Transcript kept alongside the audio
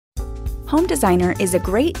Home Designer is a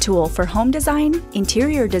great tool for home design,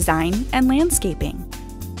 interior design, and landscaping.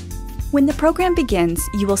 When the program begins,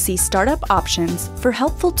 you will see startup options for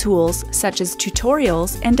helpful tools such as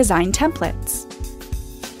tutorials and design templates.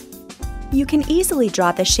 You can easily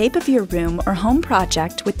draw the shape of your room or home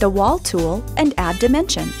project with the Wall tool and add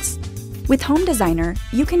dimensions. With Home Designer,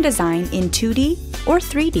 you can design in 2D or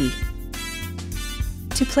 3D.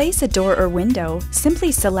 To place a door or window,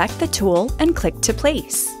 simply select the tool and click to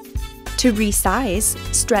place. To resize,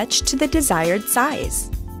 stretch to the desired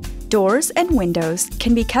size. Doors and windows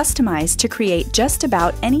can be customized to create just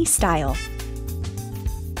about any style.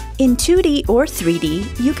 In 2D or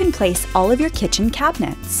 3D, you can place all of your kitchen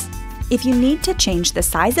cabinets. If you need to change the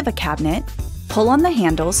size of a cabinet, pull on the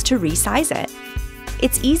handles to resize it.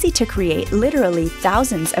 It's easy to create literally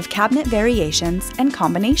thousands of cabinet variations and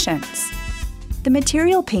combinations. The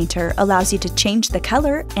Material Painter allows you to change the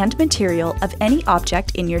color and material of any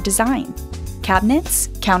object in your design: cabinets,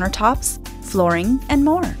 countertops, flooring, and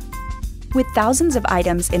more. With thousands of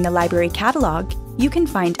items in the library catalog, you can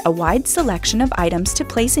find a wide selection of items to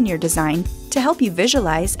place in your design to help you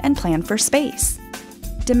visualize and plan for space.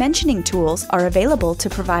 Dimensioning tools are available to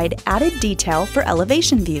provide added detail for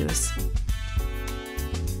elevation views.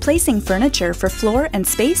 Placing furniture for floor and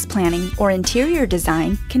space planning or interior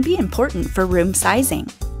design can be important for room sizing.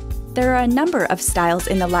 There are a number of styles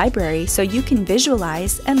in the library so you can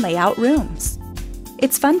visualize and lay out rooms.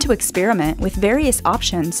 It's fun to experiment with various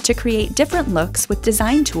options to create different looks with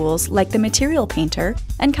design tools like the Material Painter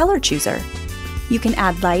and Color Chooser. You can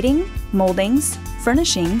add lighting, moldings,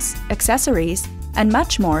 furnishings, accessories, and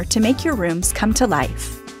much more to make your rooms come to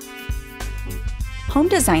life. Home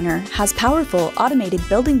Designer has powerful automated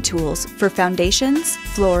building tools for foundations,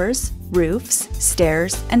 floors, roofs,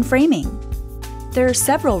 stairs, and framing. There are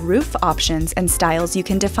several roof options and styles you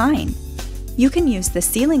can define. You can use the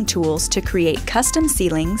ceiling tools to create custom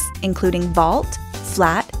ceilings, including vault,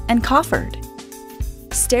 flat, and coffered.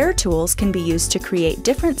 Stair tools can be used to create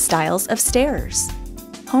different styles of stairs.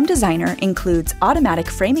 Home Designer includes automatic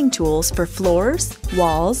framing tools for floors,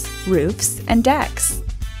 walls, roofs, and decks.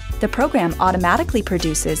 The program automatically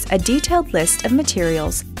produces a detailed list of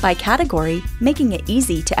materials by category, making it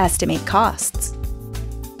easy to estimate costs.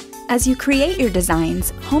 As you create your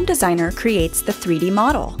designs, Home Designer creates the 3D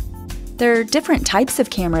model. There are different types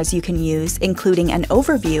of cameras you can use, including an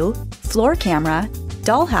overview, floor camera,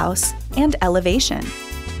 dollhouse, and elevation.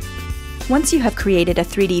 Once you have created a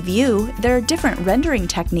 3D view, there are different rendering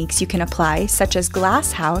techniques you can apply, such as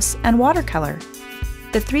glass house and watercolor.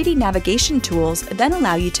 The 3D navigation tools then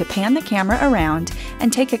allow you to pan the camera around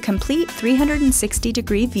and take a complete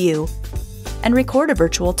 360-degree view and record a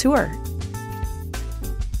virtual tour.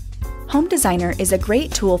 Home Designer is a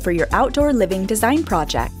great tool for your outdoor living design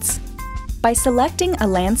projects. By selecting a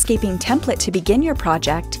landscaping template to begin your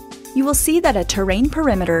project, you will see that a terrain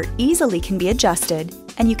perimeter easily can be adjusted,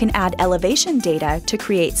 and you can add elevation data to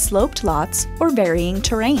create sloped lots or varying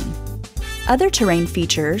terrain. Other terrain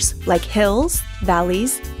features, like hills,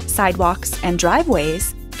 valleys, sidewalks, and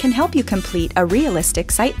driveways, can help you complete a realistic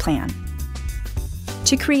site plan.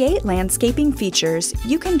 To create landscaping features,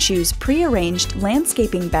 you can choose pre-arranged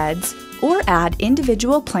landscaping beds or add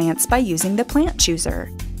individual plants by using the Plant Chooser.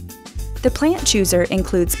 The Plant Chooser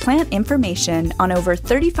includes plant information on over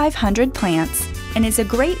 3,500 plants and is a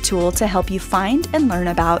great tool to help you find and learn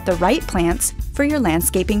about the right plants for your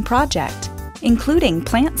landscaping project, including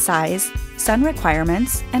plant size, sun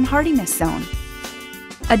requirements, and hardiness zone.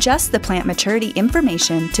 Adjust the plant maturity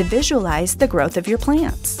information to visualize the growth of your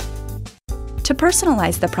plants. To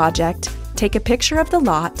personalize the project, take a picture of the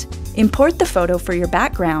lot, import the photo for your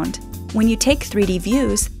background. When you take 3D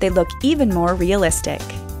views, they look even more realistic.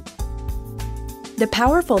 The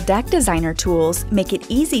powerful Deck Designer tools make it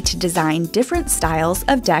easy to design different styles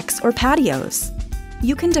of decks or patios.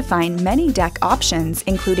 You can define many deck options,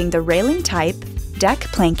 including the railing type, deck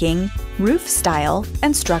planking, roof style,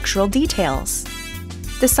 and structural details.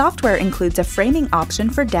 The software includes a framing option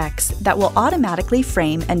for decks that will automatically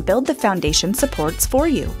frame and build the foundation supports for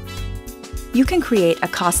you. You can create a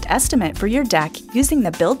cost estimate for your deck using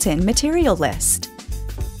the built-in material list.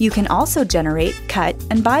 You can also generate cut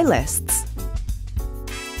and buy lists.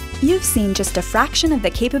 You've seen just a fraction of the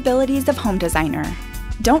capabilities of Home Designer.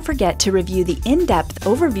 Don't forget to review the in-depth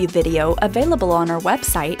overview video available on our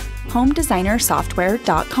website,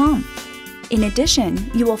 homedesignersoftware.com. In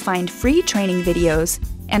addition, you will find free training videos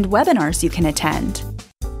and webinars you can attend.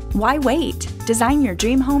 Why wait? Design your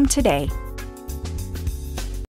dream home today.